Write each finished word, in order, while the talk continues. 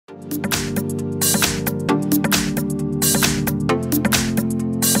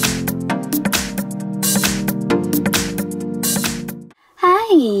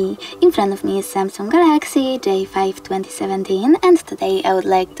me. In front of me is Samsung Galaxy J5 2017, and today I would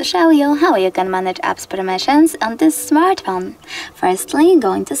like to show you how you can manage apps permissions on this smartphone. Firstly,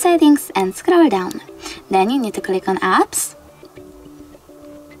 go into Settings and scroll down. Then you need to click on Apps.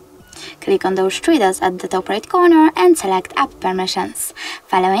 Click on those three dots at the top right corner and select App Permissions.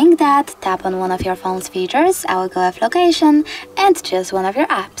 Following that, tap on one of your phone's features, I will go with Location, and choose one of your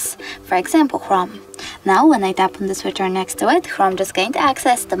apps, for example Chrome. Now when I tap on the switcher next to it, Chrome just gained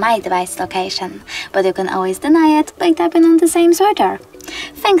access to my device location, but you can always deny it by tapping on the same switcher.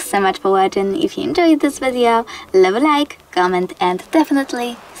 Thanks so much for watching. If you enjoyed this video, leave a like, comment and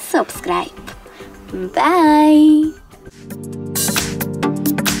definitely subscribe. Bye!